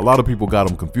a lot of people got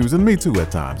them confused, and me too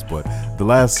at times. But the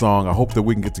last song, I Hope That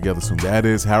We Can Get Together Soon, that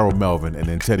is Harold Melvin, and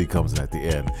then Teddy comes in at the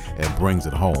end and brings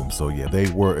it home. So yeah, they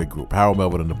were a group, Harold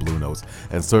Melvin and the Blue Notes,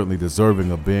 and certainly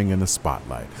deserving of being in the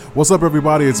spotlight. What's up,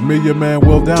 everybody? It's me, your man,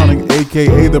 Will Downing,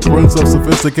 aka the Prince of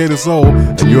Sophisticated Soul,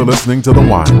 and you're listening to The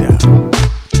Wind Down.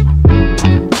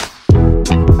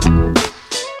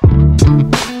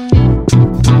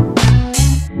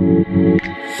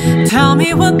 Tell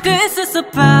me what this is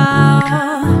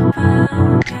about.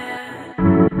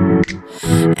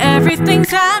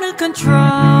 Everything's out of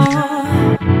control.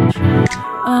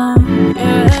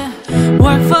 Yeah.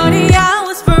 Work 40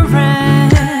 hours for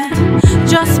rent.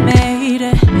 Just made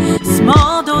it.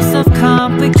 Small dose of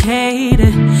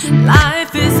complicated.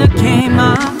 Life is a game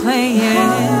I'm playing.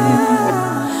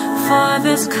 For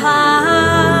this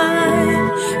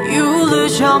climb, you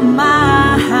lose your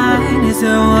mind. Is it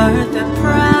worth the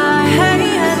price?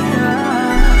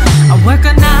 I work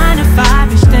a 9 to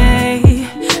 5 each day,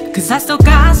 'cause I still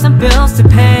got some bills to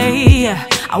pay.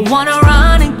 I wanna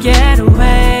run and get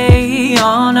away.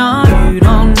 Oh no, you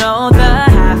don't know the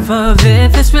half of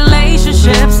it. This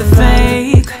relationship's a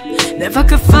fake. Never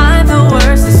could find the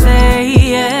words to say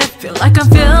it. Feel like I'm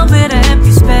filled with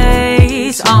empty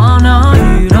space. Oh no,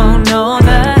 you don't know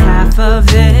the half of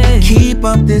it. Keep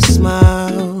up this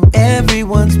smile,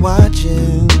 everyone's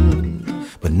watching,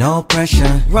 but no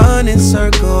pressure. Running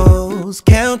circles,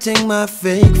 counting my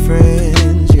fake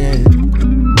friends, yeah.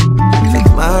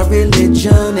 Like my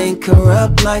religion ain't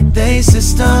corrupt like they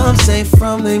system. Safe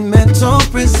from the mental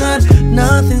prison.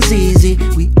 Nothing's easy,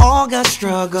 we all got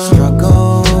struggles.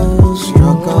 Struggles.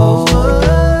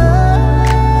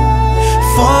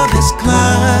 For this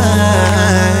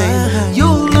climb,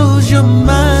 you'll lose your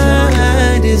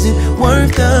mind. Is it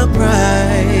worth the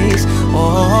price?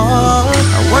 Oh,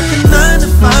 I work a 9 to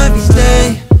 5 each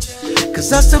day,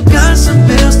 'cause I still got some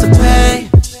bills to pay.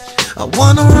 I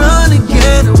wanna run and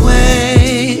get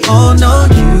away. Oh no,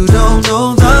 you don't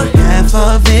know the half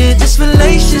of it. This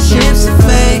relationship's a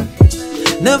fake.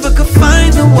 Never could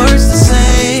find the words to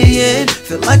say it.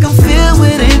 Feel like I'm filled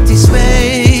with empty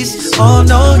space. Oh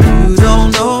no, you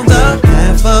don't know the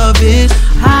half of it.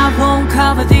 I won't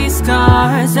cover these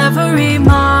scars. Every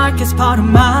mark is part of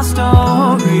my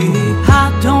story.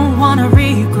 I don't wanna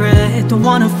regret, don't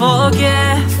wanna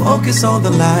forget. Focus on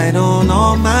the light on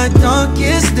all my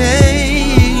darkest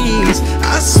days.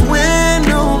 I swear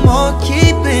no more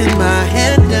keeping my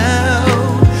head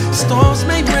down. Storms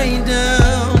may rain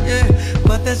down, yeah,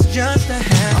 but that's just a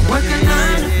habit. I work a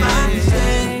 9 to 5 each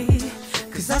day,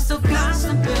 'cause I still got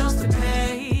some bills to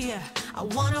pay. I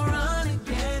wanna run and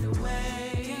get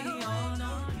away. Oh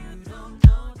no, you don't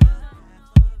know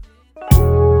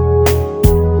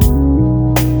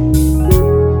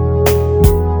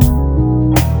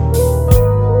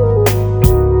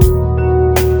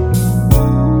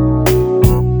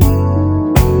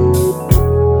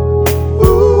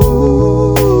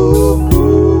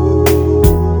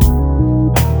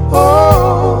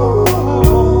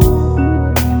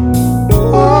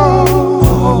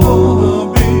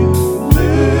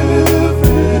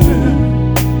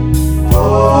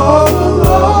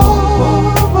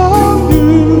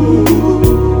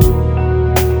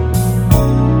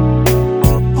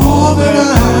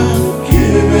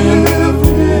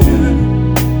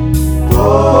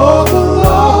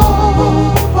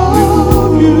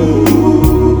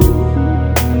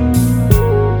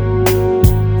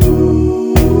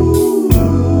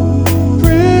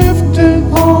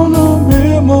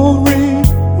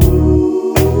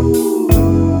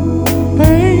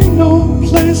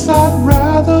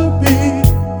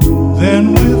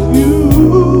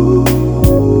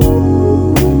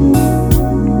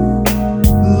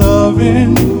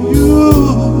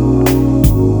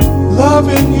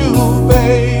loving you,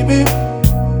 baby.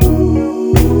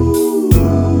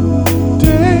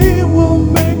 Day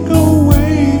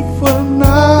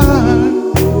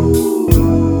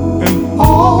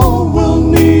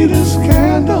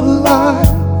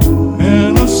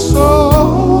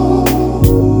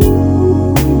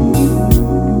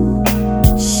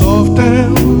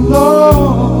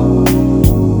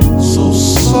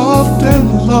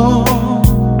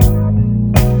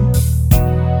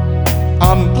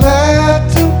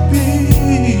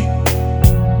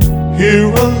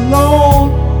here alone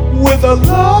with a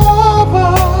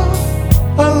lover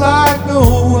like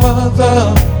no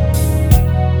other,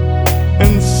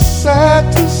 and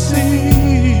sad to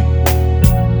see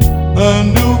a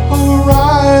new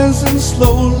horizon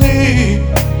slowly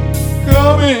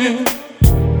coming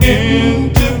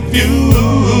into view.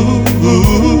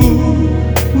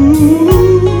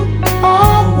 I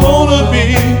wanna be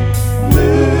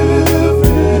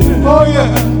living, oh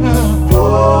yeah,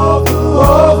 for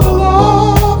the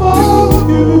love of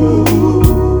you.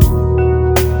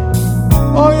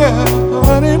 Oh yeah,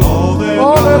 honey, all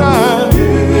that I'm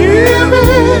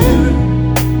giving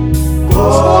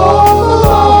for the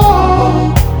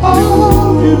love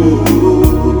of you.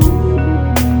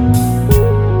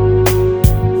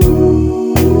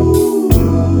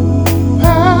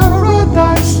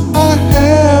 Paradise I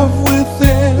have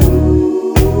within,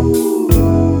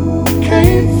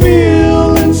 can't feel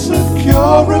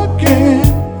insecure again.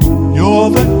 You're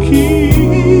the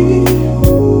key,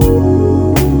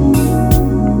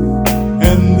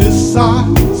 and this I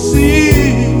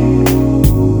see.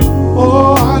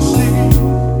 Oh, I see.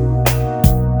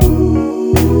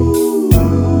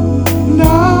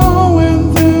 Now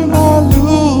and then I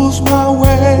lose my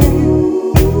way,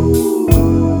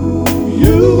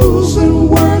 using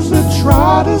words that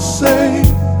try to say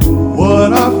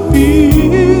what I feel.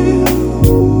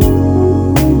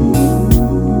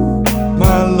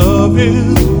 My love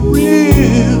is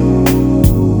real.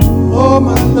 Oh,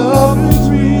 my love is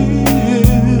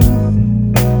real.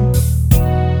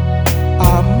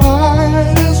 I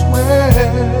might as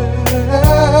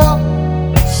well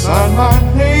sign my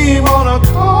name on a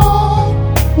card,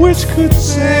 which could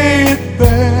say it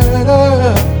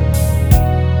better.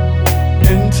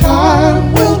 And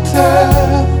time will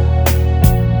tell,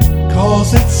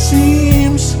 'cause it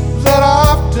seems that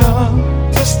I've done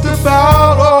just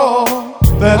about all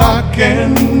that I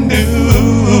can do.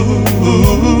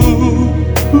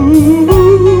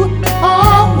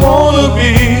 I wanna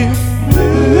be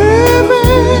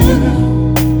living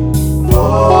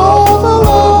for the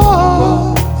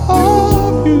love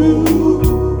of you.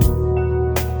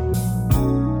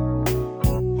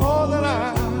 All that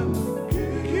I'm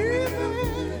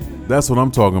giving. That's what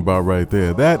I'm talking about right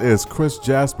there. That is Chris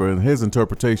Jasper and his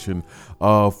interpretation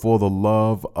of For the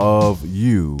Love of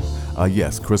You.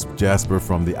 Yes, Chris Jasper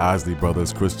from the Isley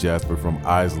Brothers, Chris Jasper from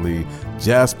Isley,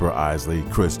 Jasper Isley,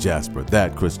 Chris Jasper.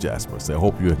 That Chris Jasper. So I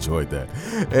hope you enjoyed that.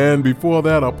 And before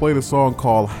that, I played a song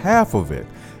called Half of It.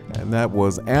 And that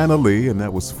was Anna Lee, and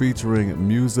that was featuring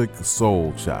Music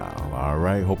Soul Child. All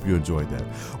right, hope you enjoyed that.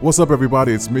 What's up,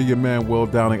 everybody? It's me, your man, Will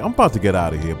Downing. I'm about to get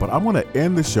out of here, but I'm going to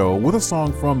end the show with a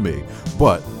song from me.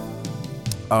 But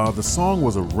the song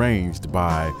was arranged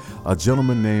by a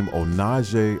gentleman named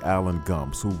Onaje Allen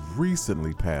Gumps, who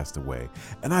recently passed away.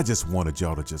 And I just wanted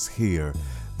y'all to just hear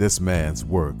this man's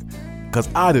work, because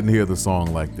I didn't hear the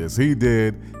song like this. He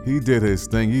did his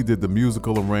thing. He did the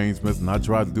musical arrangements, and I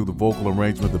tried to do the vocal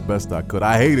arrangement the best I could.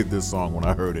 I hated this song when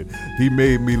I heard it. He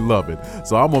made me love it.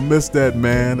 So I'm going to miss that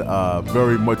man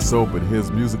very much so, but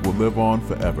his music will live on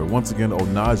forever. Once again,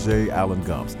 Onaje Allen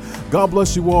Gumps. God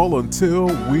bless you all until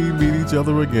we meet each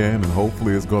other again, and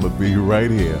hopefully it's going to be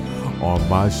right here on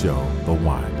my show, The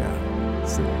Wind Down.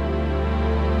 See you.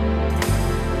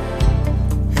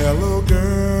 Hello,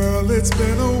 girl, it's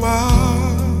been a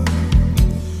while.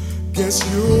 Guess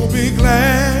you'll be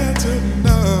glad to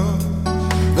know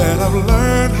that I've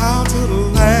learned how to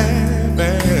laugh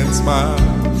and smile.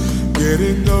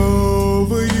 Getting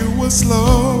over you was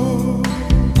slow.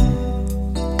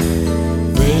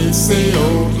 They say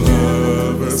old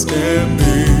lovers can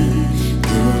be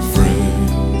good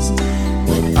friends,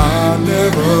 but I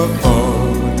never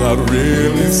thought I'd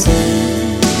really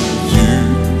see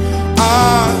you.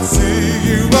 I see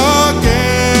you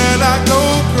again, I go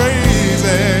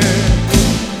crazy.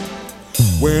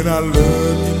 When I look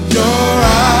in your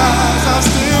eyes, I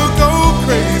still go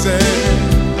crazy.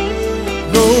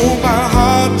 No, my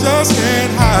heart just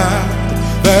can't hide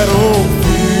that old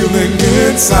feeling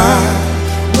inside,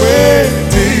 way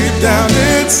deep down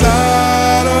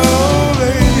inside, oh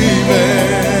baby.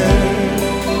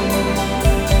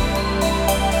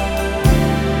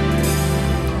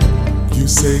 You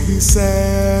say he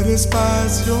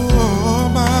satisfies your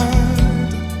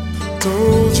mind,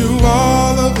 told you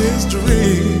all of his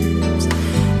dreams.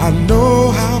 I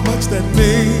know how much that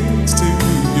means to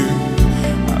you.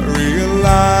 I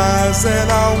realized that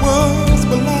I was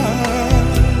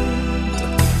blind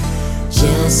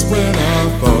just when I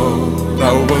thought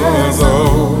I was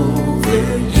over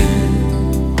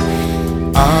you.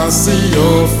 I see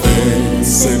your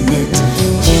face and it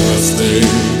just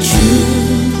ain't true.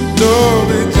 No,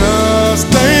 it just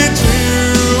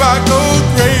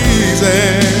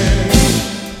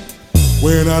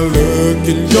look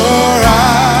in your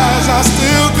eyes, I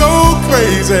still go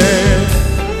crazy.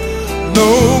 No,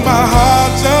 my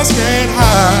heart just can't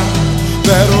hide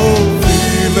that old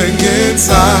feeling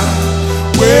inside,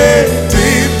 way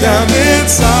deep down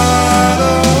inside.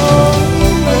 Oh,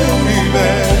 baby.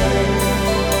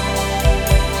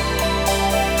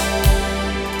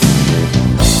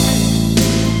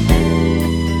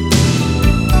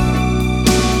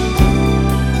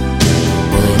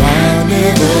 But I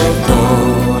never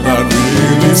thought I'd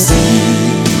really see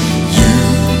you.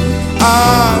 I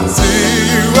see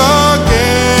you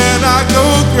again, I go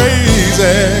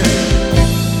crazy.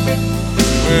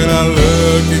 When I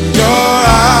look in your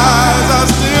eyes, I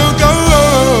still go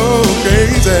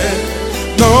crazy.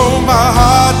 No, my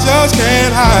heart just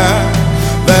can't hide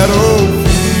that old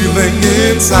feeling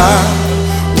inside,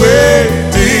 way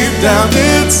deep down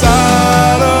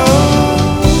inside. Oh,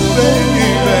 baby.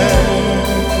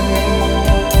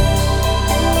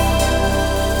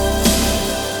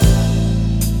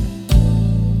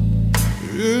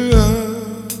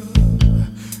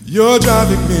 You're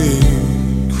driving me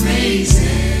crazy,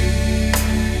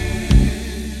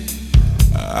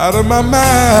 out of my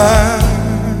mind,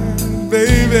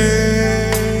 baby.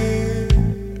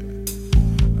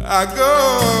 I go